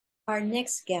Our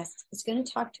next guest is going to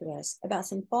talk to us about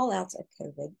some fallouts of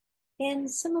COVID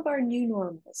and some of our new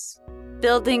normals.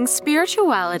 Building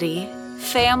spirituality,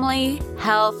 family,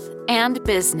 health, and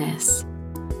business.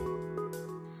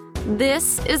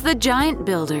 This is the Giant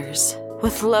Builders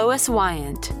with Lois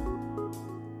Wyant.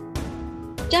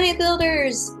 Giant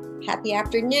Builders, happy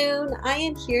afternoon. I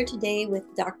am here today with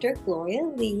Dr. Gloria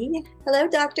Lee. Hello,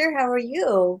 doctor. How are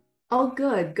you? Oh,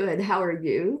 good, good. How are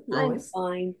you, I'm Lois?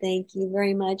 fine. Thank you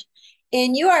very much.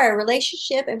 And you are a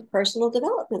relationship and personal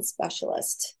development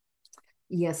specialist.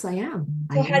 Yes, I am.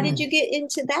 I So, how did you am. get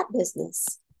into that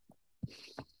business?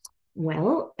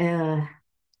 Well,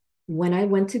 when I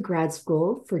went to grad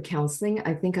school for counseling,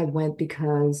 I think I went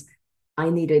because I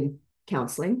needed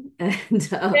counseling. And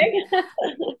Okay.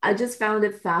 I just found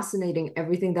it fascinating.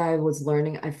 Everything that I was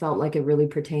learning, I felt like it really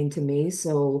pertained to me.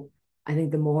 So I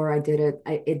think the more I did it,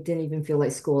 it didn't even feel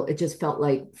like school. It just felt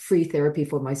like free therapy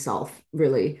for myself,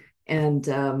 really. And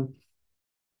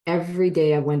every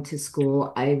day I went to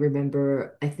school, I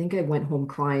remember, I think I went home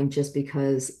crying just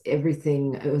because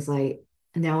everything, it was like,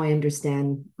 now I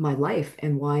understand my life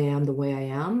and why I am the way I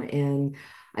am. And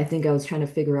I think I was trying to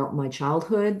figure out my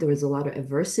childhood. There was a lot of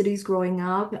adversities growing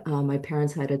up. My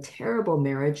parents had a terrible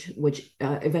marriage, which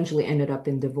eventually ended up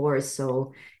in divorce.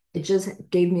 So it just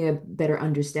gave me a better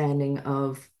understanding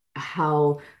of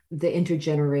how the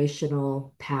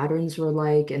intergenerational patterns were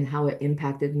like and how it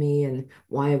impacted me and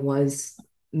why I was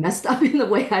messed up in the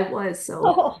way I was. So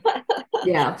Oh,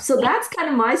 yeah, so that's kind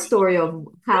of my story of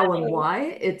how and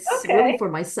why. It's really okay. for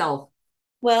myself.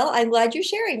 Well, I'm glad you're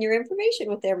sharing your information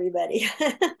with everybody.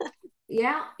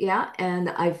 Yeah, yeah. And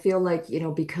I feel like,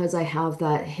 because I have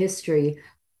that history,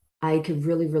 I could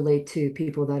really relate to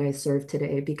people that I serve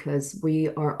today because we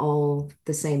are all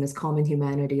the same as common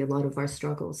humanity, a lot of our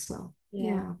struggles. So Yeah.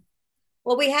 yeah.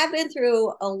 Well, we have been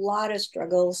through a lot of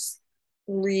struggles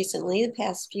recently, the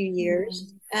past few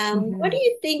years. What do Mhm.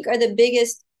 you think are the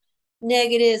biggest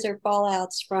negatives or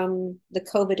fallouts from the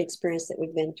COVID experience that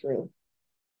we've been through?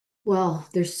 Well,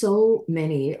 there's so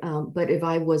many, but if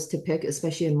I was to pick,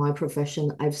 especially in my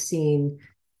profession,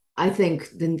 I think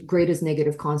the greatest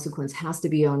negative consequence has to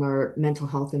be on our mental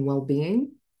health and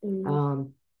well-being. Mm,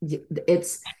 Um,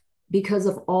 it's because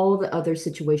of all the other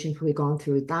situations we've gone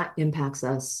through that impacts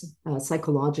us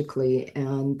psychologically,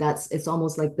 and it's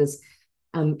almost like this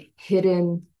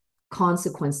hidden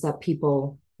consequence that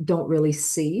people don't really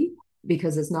see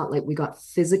because it's not like we got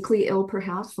physically ill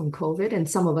perhaps from COVID, and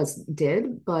some of us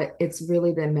did, but it's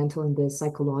really the mental and the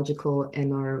psychological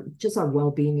and our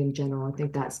well-being in general. I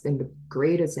think that's been the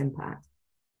greatest impact.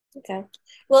 okay.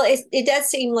 Well, it does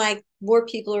seem like more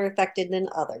people are affected than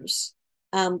others.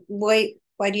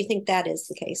 Why do you think that is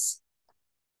the case?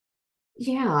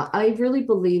 Yeah, I really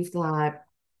believe that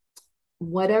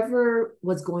whatever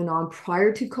was going on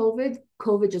prior to COVID,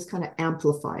 COVID just kind of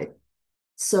amplified.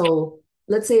 So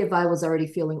let's say if I was already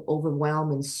feeling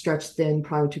overwhelmed and stretched thin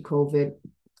prior to COVID,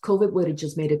 COVID would have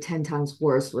just made it 10 times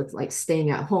worse with like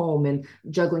staying at home and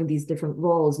juggling these different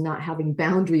roles, not having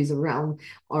boundaries around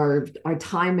our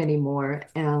time anymore,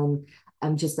 and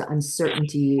just the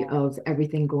uncertainty of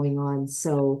everything going on.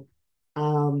 So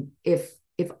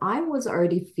if I was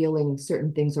already feeling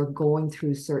certain things or going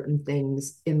through certain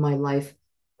things in my life,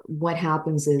 what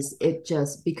happens is it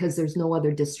just because there's no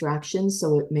other distractions,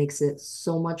 so it makes it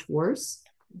so much worse.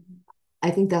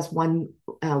 I think that's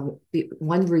uh,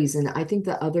 one reason. I think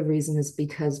the other reason is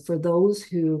because for those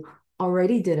who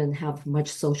already didn't have much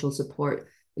social support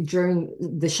during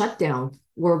the shutdown,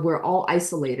 where we're all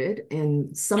isolated,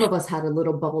 and some of us had a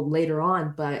little bubble later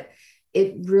on, but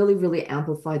it really, really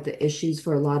amplified the issues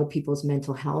for a lot of people's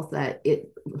mental health. That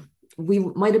it we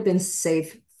might have been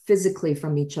safe physically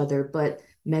from each other, but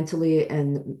mentally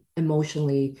and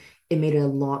emotionally, it made it a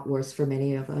lot worse for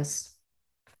many of us.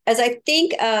 As I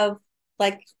think of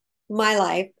like my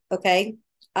life, okay,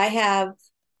 I have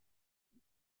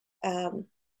um,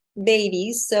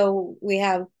 babies, so we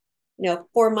have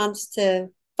 4 months to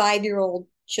 5-year-old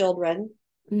children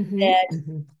Hmm. that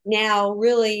now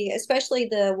really, especially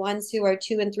the ones who are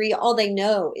 2 and 3, all they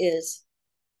know is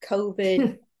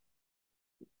COVID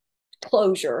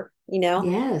closure.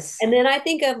 Yes. And then I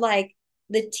think of like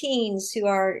the teens who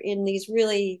are in these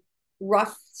really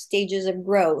rough stages of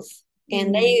growth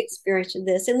and they Mm. experience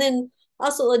this. And then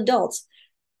also adults.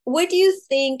 What do you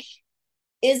think?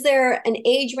 Is there an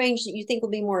age range that you think will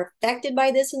be more affected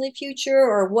by this in the future?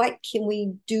 Or what can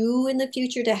we do in the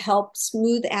future to help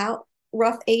smooth out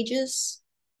rough ages?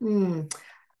 Mm.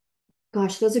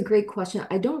 Gosh, that's a great question.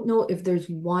 I don't know if there's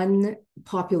one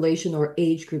population or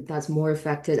age group that's more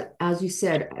affected. As you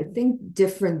said, I think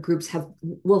different groups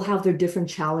will have their different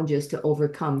challenges to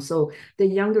overcome. So the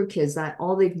younger kids that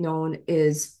all they've known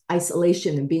is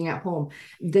isolation and being at home,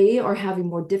 they are having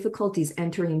more difficulties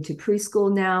entering into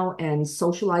preschool now and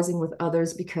socializing with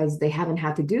others because they haven't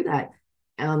had to do that.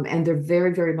 And they're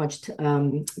very, very much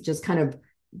just kind of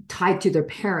tied to their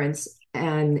parents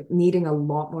and needing a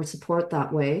lot more support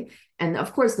that way. And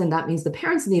of course, then that means the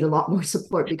parents need a lot more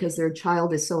support because their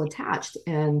child is so attached.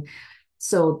 And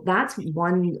so that's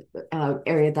one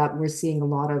area that we're seeing a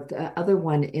lot of. The other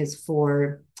one is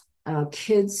for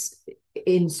kids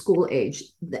in school age.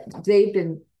 They've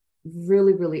been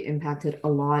really, really impacted a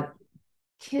lot.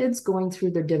 Kids going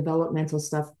through their developmental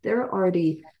stuff, they're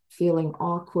already feeling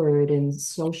awkward and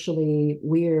socially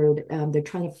weird. They're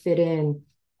trying to fit in.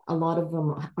 A lot of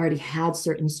them already had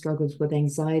certain struggles with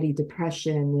anxiety,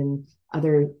 depression, and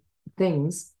other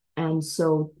things. And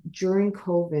so during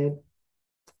COVID,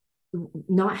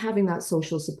 not having that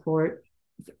social support,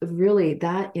 really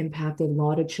that impacted a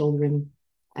lot of children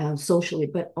socially,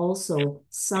 but also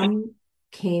some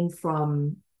came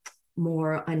from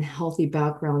more unhealthy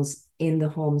backgrounds in the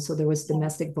home. So there was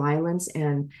domestic violence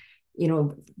and, you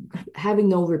know, having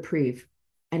no reprieve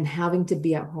and having to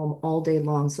be at home all day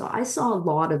long. So I saw a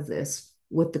lot of this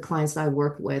with the clients I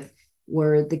work with,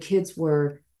 where the kids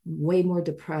were way more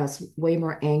depressed, way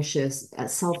more anxious,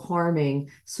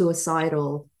 self-harming,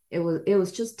 suicidal. It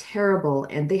was just terrible,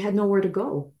 and they had nowhere to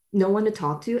go, no one to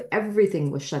talk to.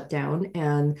 Everything was shut down,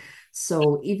 and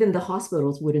so even the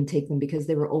hospitals wouldn't take them because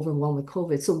they were overwhelmed with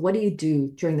COVID. So what do you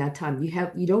do during that time?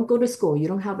 You don't go to school. You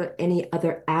don't have any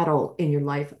other adult in your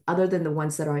life other than the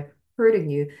ones that are hurting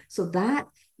you. So that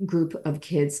group of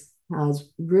kids has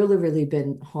really, really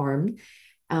been harmed.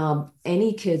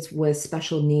 Any kids with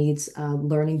special needs,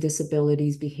 learning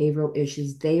disabilities, behavioral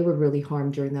issues, they were really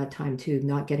harmed during that time too,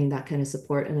 not getting that kind of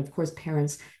support. And of course,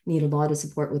 parents need a lot of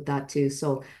support with that too.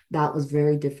 So that was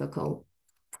very difficult.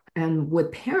 And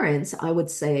with parents, I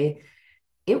would say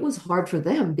it was hard for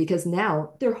them because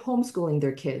now they're homeschooling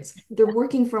their kids. They're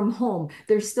working from home.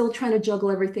 They're still trying to juggle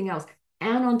everything else.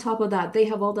 And on top of that, they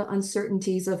have all the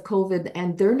uncertainties of COVID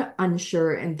and they're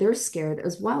unsure and they're scared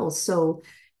as well. So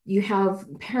you have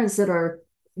parents that are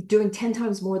doing 10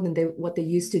 times more than what they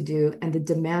used to do, and the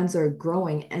demands are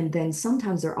growing. And then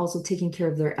sometimes they're also taking care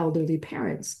of their elderly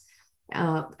parents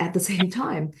at the same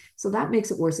time. So that makes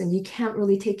it worse. And you can't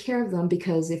really take care of them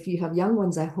because if you have young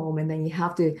ones at home and then you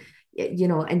have to,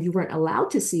 and you weren't allowed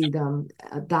to see them,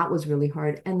 that was really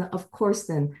hard. And of course,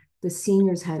 then the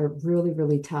seniors had it really,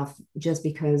 really tough just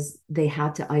because they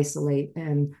had to isolate,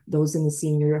 and those in the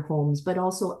senior homes, but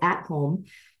also at home.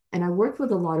 And I worked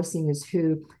with a lot of seniors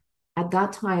who, at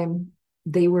that time,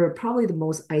 they were probably the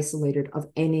most isolated of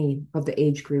any of the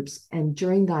age groups. And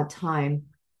during that time,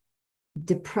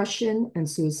 depression and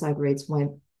suicide rates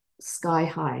went sky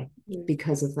high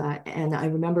because of that. And I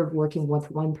remember working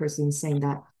with one person saying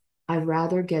that I'd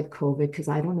rather get COVID because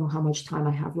I don't know how much time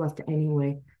I have left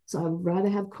anyway. So I'd rather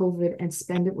have COVID and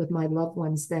spend it with my loved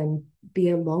ones than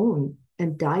be alone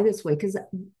and die this way. Because,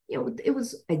 it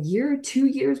was a year, 2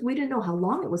 years. We didn't know how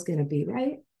long it was going to be,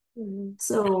 right? Mm-hmm.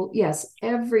 So yes,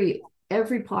 every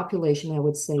population I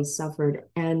would say suffered,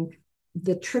 and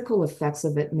the trickle effects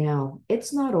of it now,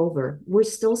 it's not over. We're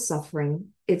still suffering.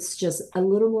 It's just a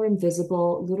little more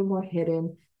invisible, a little more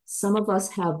hidden. Some of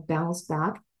us have bounced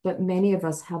back, but many of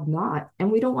us have not.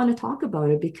 And we don't want to talk about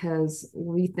it because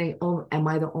we think, oh, am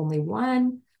I the only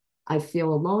one? I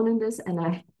feel alone in this. And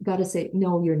I got to say,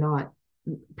 no, you're not.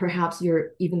 Perhaps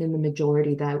you're even in the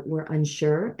majority that we're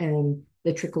unsure, and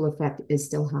the trickle effect is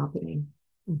still happening.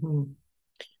 Mm-hmm.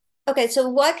 Okay, so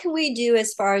what can we do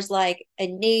as far as like a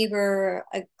neighbor,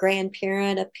 a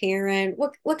grandparent, a parent?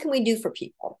 What can we do for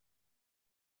people?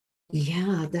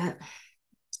 Yeah, that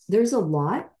there's a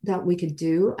lot that we could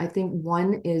do. I think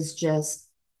one is just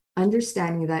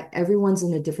understanding that everyone's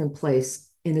in a different place,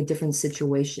 in a different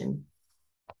situation.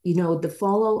 The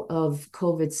follow of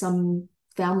COVID, some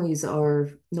families are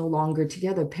no longer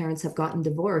together. Parents have gotten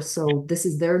divorced. So this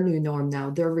is their new norm now,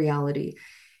 their reality.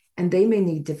 And they may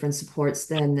need different supports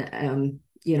than, an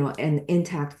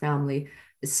intact family.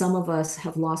 Some of us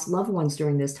have lost loved ones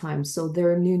during this time. So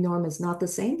their new norm is not the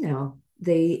same now.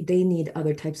 They need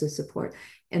other types of support.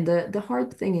 And the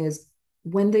hard thing is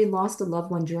when they lost a loved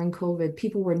one during COVID,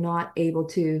 people were not able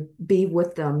to be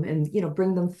with them and,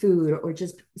 bring them food or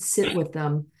just sit with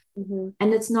them. Mm-hmm.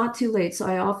 And it's not too late. So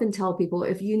I often tell people,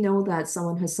 if you know that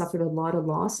someone has suffered a lot of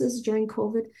losses during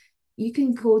COVID, you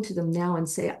can go to them now and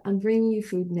say, I'm bringing you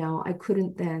food now. I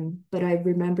couldn't then, but I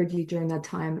remembered you during that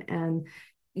time. And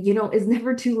it's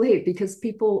never too late because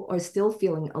people are still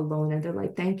feeling alone and they're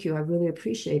like, thank you, I really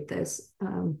appreciate this.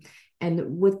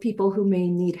 And with people who may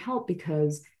need help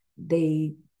because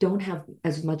they don't have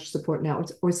as much support now,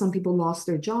 or some people lost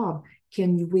their job,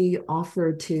 can we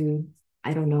offer to,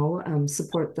 I don't know,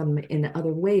 support them in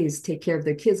other ways, take care of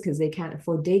their kids because they can't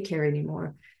afford daycare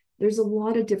anymore? There's a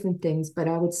lot of different things, but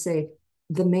I would say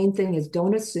the main thing is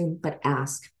don't assume, but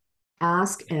ask.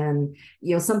 And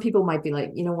some people might be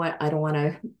like, you know what, I don't want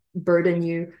to burden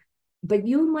you, but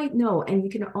you might know, and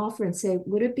you can offer and say,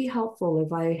 would it be helpful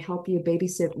if I help you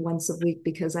babysit once a week,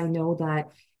 because I know that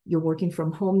you're working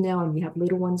from home now and you have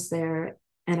little ones there,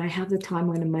 and I have the time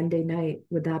on a Monday night,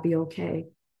 would that be okay?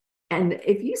 And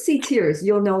if you see tears,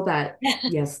 you'll know that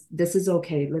yes, this is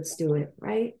okay, let's do it,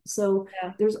 right? So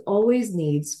Yeah. there's always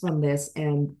needs from this,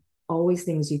 and always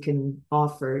things you can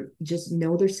offer. Just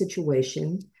know their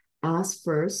situation, ask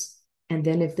first, and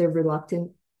then if they're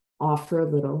reluctant, offer a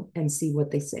little and see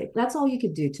what they say. That's all you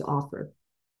could do to offer.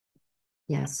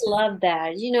 Yes. Love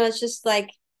that. It's just like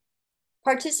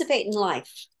participate in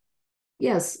life.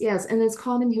 Yes, yes. And it's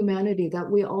common humanity that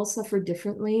we all suffer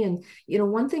differently. And,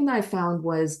 one thing that I found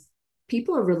was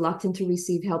people are reluctant to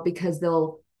receive help because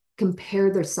they'll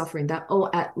compare their suffering that, oh,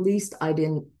 at least I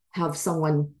didn't have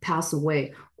someone pass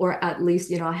away. Or at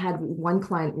least, I had one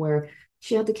client where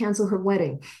she had to cancel her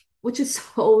wedding, which is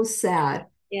so sad.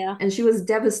 Yeah. And she was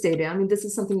devastated. I mean, this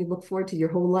is something you look forward to your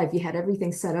whole life. You had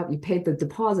everything set up, you paid the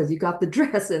deposit, you got the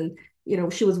dress, and,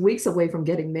 she was weeks away from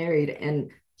getting married.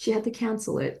 And she had to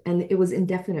cancel it, and it was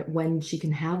indefinite when she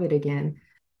can have it again.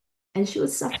 And she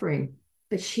was suffering,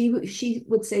 but she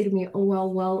would say to me, oh,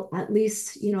 well, at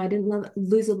least I didn't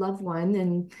lose a loved one.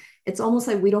 And it's almost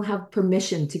like we don't have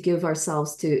permission to give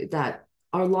ourselves to that.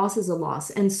 Our loss is a loss.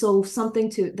 And so something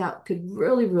to that could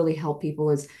really, really help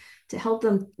people is to help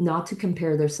them not to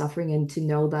compare their suffering, and to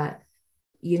know that,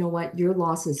 what, your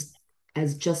loss is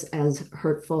as just as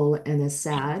hurtful and as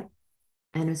sad,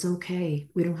 and it's okay.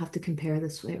 We don't have to compare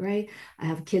this way, right? I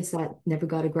have kids that never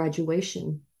got a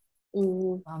graduation.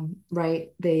 Mm.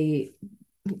 Right?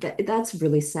 That's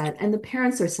really sad, and the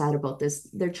parents are sad about this.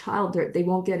 Their child, they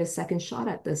won't get a second shot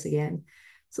at this again,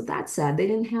 so that's sad. They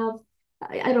didn't have,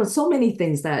 I don't know, so many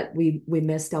things that we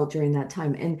missed out during that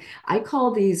time, and I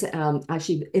call these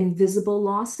actually invisible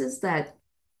losses. That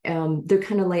they're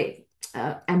kind of like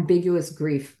ambiguous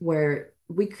grief, where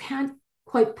we can't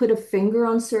quite put a finger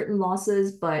on certain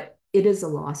losses, but it is a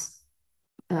loss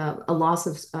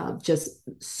of just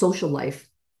social life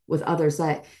with others,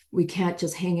 that we can't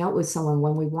just hang out with someone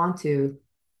when we want to.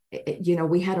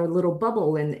 We had our little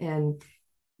bubble, and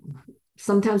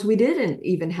sometimes we didn't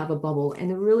even have a bubble, and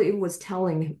it was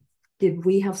telling, did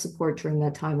we have support during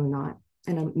that time or not?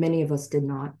 And many of us did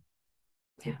not.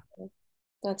 Yeah.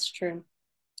 That's true.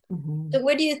 Mm-hmm. So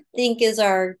what do you think is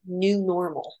our new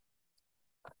normal?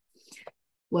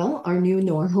 Well, our new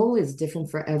normal is different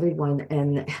for everyone.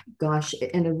 And gosh,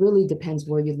 and it really depends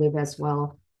where you live as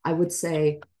well. I would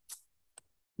say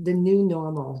the new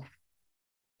normal,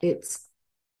 it's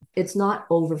it's not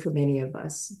over for many of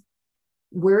us.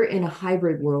 We're in a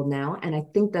hybrid world now, and I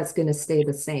think that's going to stay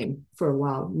the same for a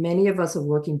while. Many of us are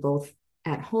working both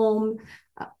at home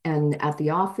and at the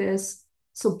office.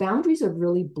 So boundaries are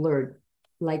really blurred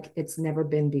like it's never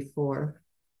been before.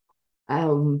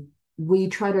 Um, we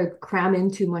try to cram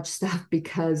in too much stuff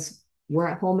because we're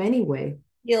at home anyway.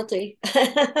 Guilty.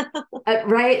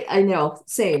 Right? I know.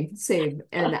 Same.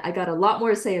 And I got a lot more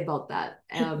to say about that.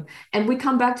 And we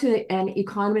come back to an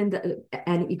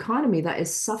economy that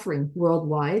is suffering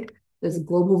worldwide. There's a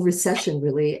global recession,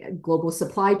 really, a global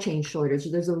supply chain shortage.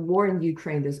 There's a war in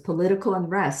Ukraine. There's political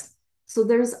unrest. So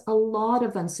there's a lot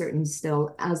of uncertainty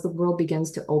still as the world begins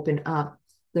to open up.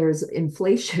 There's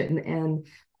inflation, and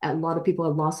a lot of people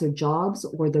have lost their jobs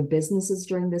or their businesses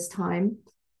during this time.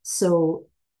 So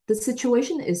the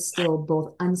situation is still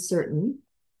both uncertain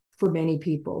for many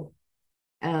people,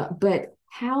 but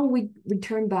how we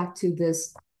return back to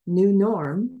this new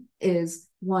norm is,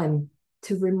 one,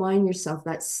 to remind yourself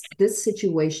that this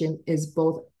situation is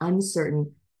both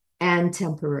uncertain and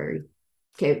temporary.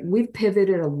 Okay, we've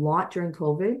pivoted a lot during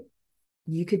COVID.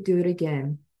 You could do it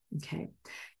again. Okay.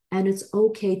 And it's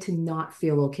okay to not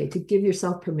feel okay, to give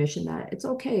yourself permission that it's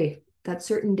okay that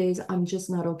certain days I'm just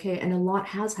not okay. And a lot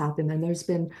has happened, and there's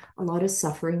been a lot of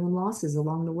suffering and losses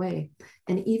along the way.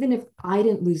 And even if I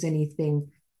didn't lose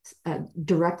anything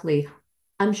directly,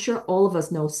 I'm sure all of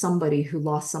us know somebody who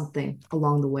lost something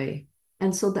along the way.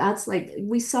 And so that's like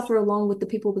we suffer along with the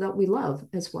people that we love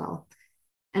as well.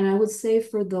 And I would say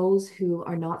for those who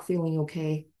are not feeling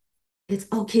okay, it's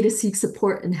okay to seek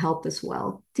support and help as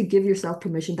well, to give yourself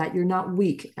permission that you're not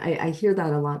weak. I hear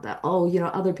that a lot, that, oh,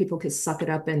 other people could suck it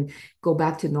up and go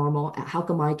back to normal. How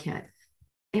come I can't?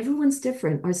 Everyone's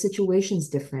different. Our situation's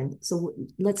different. So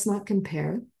let's not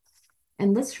compare.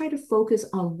 And let's try to focus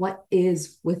on what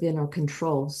is within our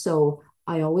control. So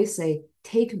I always say,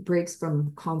 take breaks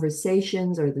from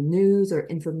conversations or the news or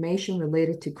information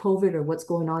related to COVID or what's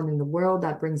going on in the world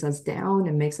that brings us down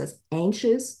and makes us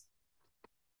anxious.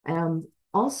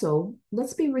 Also,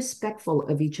 let's be respectful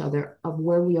of each other, of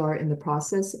where we are in the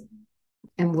process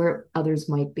and where others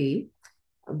might be.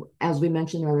 As we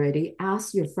mentioned already,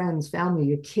 ask your friends, family,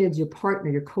 your kids, your partner,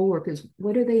 your coworkers,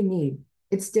 what do they need?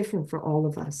 It's different for all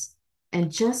of us. And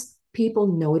just people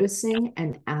noticing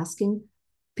and asking,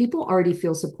 people already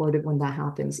feel supported when that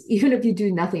happens. Even if you do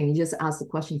nothing and you just ask the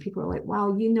question, people are like,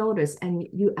 wow, you noticed and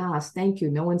you asked, thank you.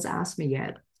 No one's asked me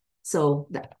yet. So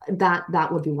that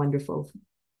would be wonderful.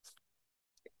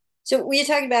 So we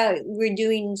talked about we're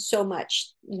doing so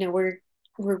much, we're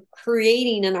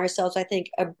creating in ourselves, I think,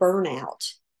 a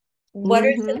burnout. What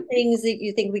are some Mm-hmm. things that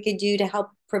you think we could do to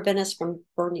help prevent us from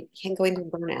going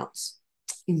through burnouts?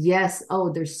 Yes.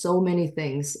 Oh, there's so many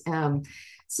things.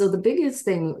 So the biggest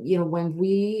thing, when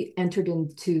we entered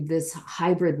into this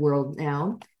hybrid world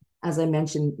now, as I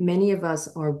mentioned, many of us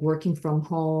are working from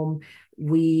home.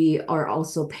 We are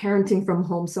also parenting from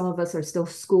home. Some of us are still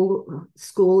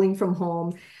schooling from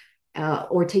home,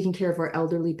 or taking care of our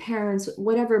elderly parents,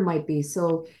 whatever it might be.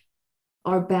 So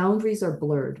our boundaries are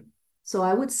blurred. So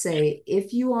I would say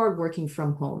if you are working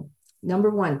from home, number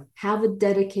one, have a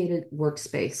dedicated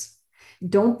workspace.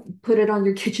 Don't put it on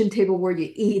your kitchen table where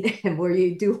you eat and where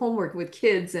you do homework with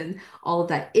kids and all of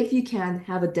that. If you can,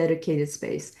 have a dedicated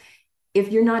space.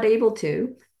 If you're not able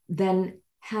to, then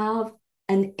have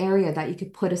an area that you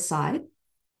could put aside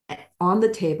on the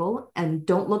table and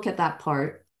don't look at that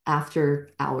part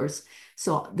after hours.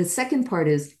 So the second part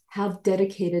is have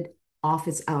dedicated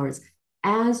office hours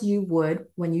as you would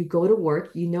when you go to work.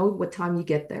 You know what time you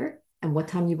get there and what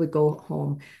time you would go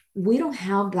home. We don't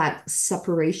have that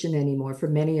separation anymore for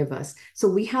many of us. So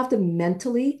we have to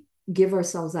mentally give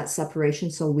ourselves that separation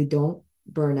so we don't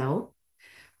burn out.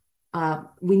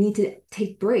 We need to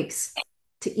take breaks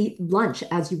to eat lunch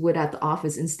as you would at the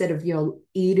office instead of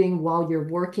eating while you're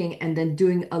working and then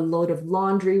doing a load of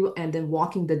laundry and then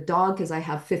walking the dog because I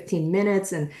have 15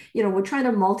 minutes and we're trying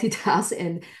to multitask.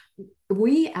 And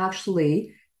we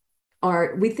actually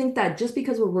we think that just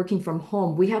because we're working from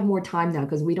home, we have more time now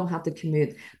because we don't have to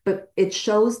commute. But it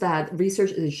shows that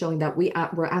research is showing that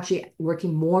we're actually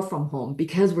working more from home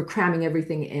because we're cramming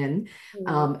everything in.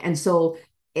 And so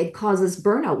it causes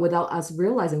burnout without us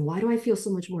realizing, why do I feel so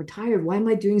much more tired? Why am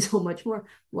I doing so much more?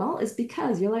 Well, it's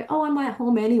because you're like, oh, I'm at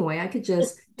home anyway. I could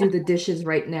just do the dishes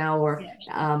right now, or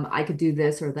I could do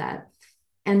this or that.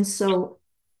 And so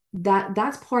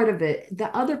that's part of it.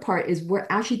 The other part is we're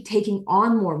actually taking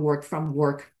on more work from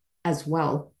work as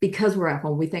well because we're at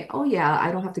home. We think, oh yeah,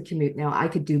 I don't have to commute now. I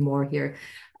could do more here.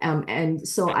 And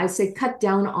so I say cut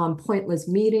down on pointless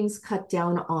meetings, cut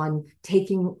down on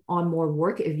taking on more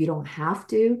work if you don't have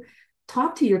to.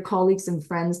 Talk to your colleagues and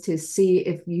friends to see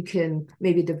if you can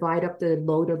maybe divide up the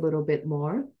load a little bit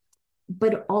more.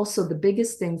 But also the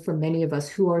biggest thing for many of us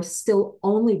who are still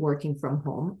only working from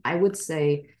home, I would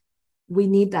say we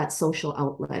need that social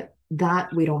outlet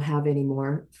that we don't have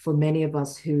anymore for many of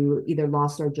us who either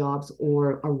lost our jobs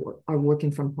or are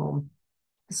working from home.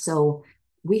 So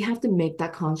we have to make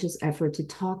that conscious effort to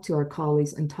talk to our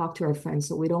colleagues and talk to our friends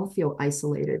so we don't feel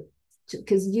isolated.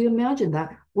 Because you imagine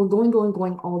that we're going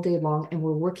all day long and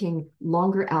we're working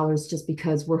longer hours just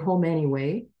because we're home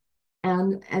anyway.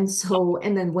 And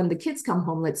then when the kids come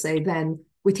home, let's say, then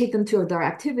we take them to their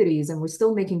activities and we're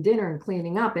still making dinner and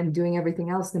cleaning up and doing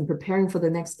everything else and preparing for the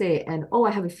next day. And oh,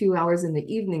 I have a few hours in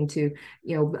the evening to,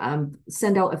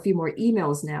 send out a few more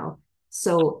emails now.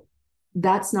 So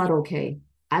that's not okay.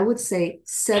 I would say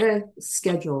set a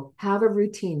schedule, have a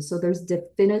routine. So there's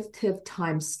definitive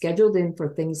time scheduled in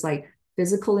for things like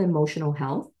physical and emotional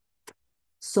health,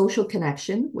 social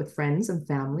connection with friends and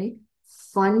family,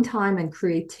 fun time and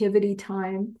creativity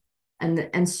time,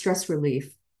 and stress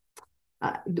relief.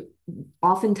 Uh,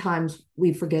 Oftentimes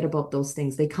we forget about those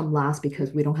things. They come last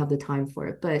because we don't have the time for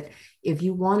it. But if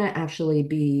you want to actually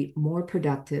be more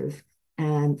productive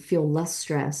and feel less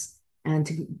stress and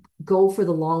to go for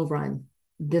the long run,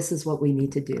 this is what we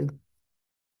need to do.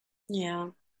 Yeah,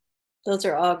 those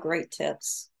are all great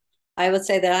tips. I would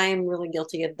say that I am really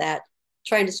guilty of that,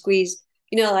 trying to squeeze,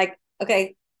 like,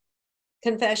 okay,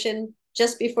 confession,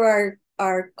 just before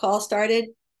our call started,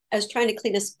 I was trying to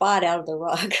clean a spot out of the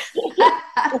rug.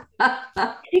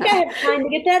 I think I have time to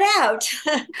get that out.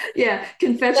 Yeah,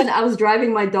 confession. I was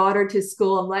driving my daughter to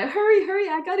school. I'm like, hurry, hurry,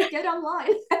 I gotta get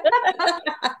online.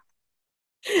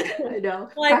 I know.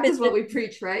 Life is Practice what just, we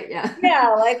preach, right? Yeah. yeah,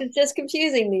 life is just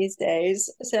confusing these days.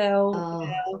 So, Oh,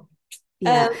 um,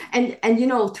 yeah.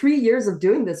 And 3 years of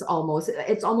doing this almost,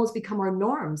 it's almost become our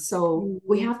norm. So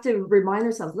we mm, have to remind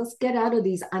ourselves, let's get out of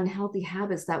these unhealthy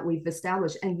habits that we've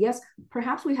established. And yes,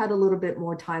 perhaps we had a little bit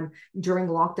more time during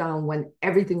lockdown when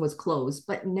everything was closed.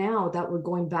 But now that we're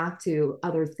going back to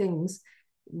other things,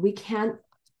 we can't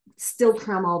still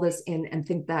cram all this in and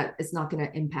think that it's not going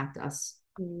to impact us.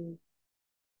 mm,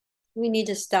 we need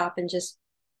to stop and just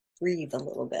breathe a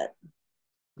little bit.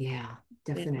 Yeah,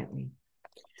 Yeah. definitely.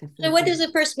 So, what does Definitely.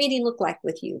 the first meeting look like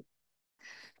with you?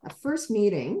 A first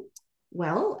meeting,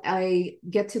 well, I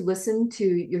get to listen to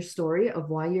your story of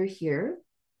why you're here.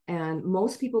 And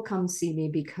most people come see me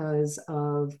because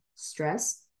of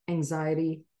stress,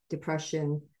 anxiety,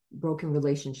 depression, broken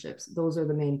relationships. Those are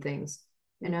the main things.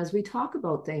 And as we talk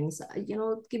about things,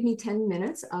 give me 10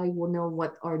 minutes. I will know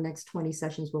what our next 20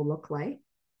 sessions will look like.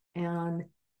 And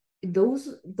those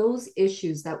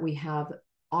issues that we have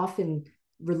often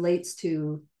relates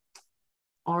to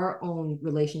our own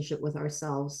relationship with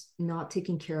ourselves, not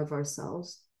taking care of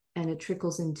ourselves. And it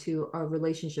trickles into our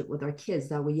relationship with our kids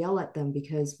that we yell at them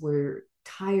because we're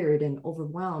tired and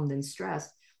overwhelmed and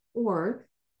stressed. Or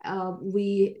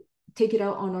we take it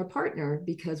out on our partner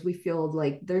because we feel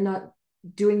like they're not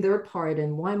doing their part.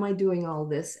 And why am I doing all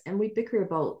this? And we bicker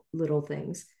about little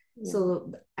things. Yeah.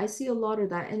 So I see a lot of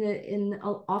that. And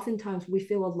oftentimes we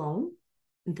feel alone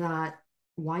that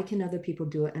why can other people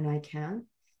do it and I can't?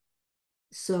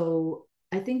 So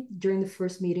I think during the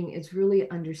first meeting, it's really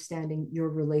understanding your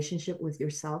relationship with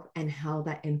yourself and how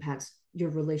that impacts your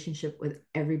relationship with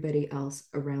everybody else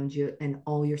around you and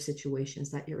all your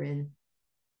situations that you're in.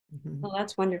 Mhm. Well,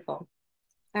 that's wonderful.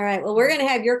 All right. Well, we're going to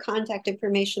have your contact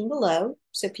information below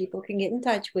so people can get in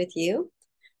touch with you.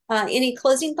 Any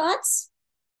closing thoughts?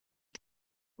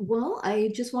 Well,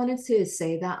 I just wanted to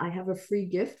say that I have a free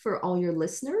gift for all your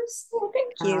listeners. Well,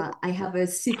 thank you. I have a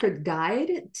secret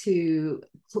guide to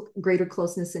greater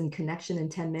closeness and connection in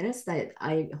 10 minutes that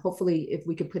I hopefully, if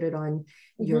we could put it on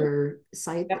Mhm. your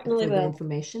site Definitely for the will.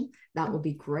 information, that would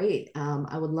be great.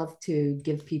 I would love to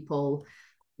give people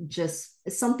just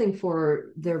something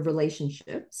for their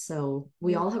relationship. So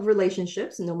we all have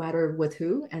relationships, no matter with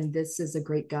who, and this is a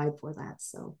great guide for that.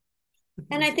 So,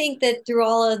 And mhm. I think that through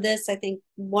all of this, I think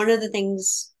one of the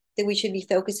things that we should be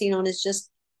focusing on is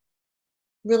just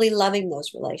really loving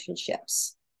those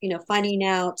relationships, finding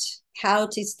out how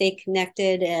to stay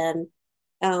connected and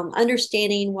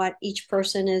understanding what each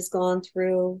person has gone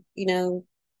through,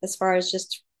 as far as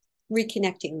just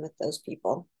reconnecting with those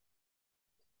people.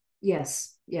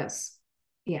 Yes, yes,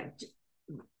 yeah.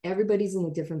 Everybody's in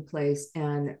a different place,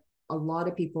 and a lot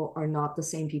of people are not the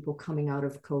same people coming out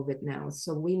of COVID now.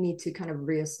 So we need to kind of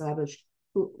reestablish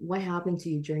what happened to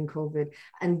you during COVID.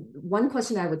 And one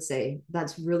question I would say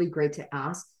that's really great to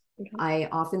ask. Okay. I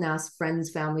often ask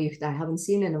friends, family that I haven't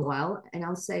seen in a while, and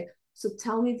I'll say, so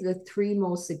tell me the three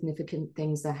most significant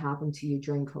things that happened to you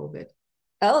during COVID.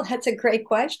 Oh, that's a great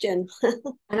question.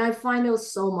 And I find out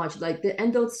so much like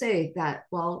and they'll say that,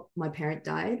 well, my parent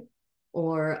died,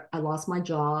 or I lost my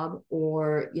job,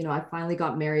 or, I finally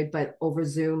got married, but over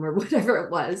Zoom or whatever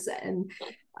it was. And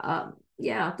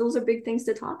yeah, those are big things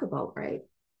to talk about, right?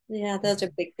 Yeah, those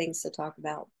are big things to talk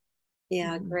about.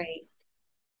 Yeah, Mhm. great.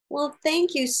 Well,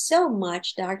 thank you so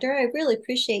much, Doctor. I really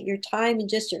appreciate your time and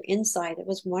just your insight. It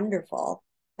was wonderful.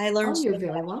 I learned Oh, so you're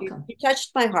very much. You, welcome. you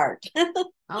touched my heart.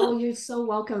 Oh, you're so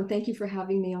welcome. Thank you for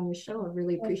having me on your show. I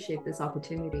really appreciate this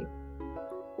opportunity.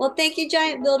 Well, thank you,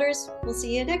 Giant Builders. We'll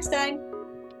see you next time.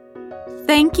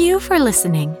 Thank you for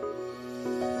listening.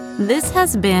 This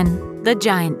has been The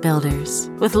Giant Builders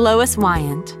with Lois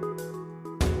Wyant.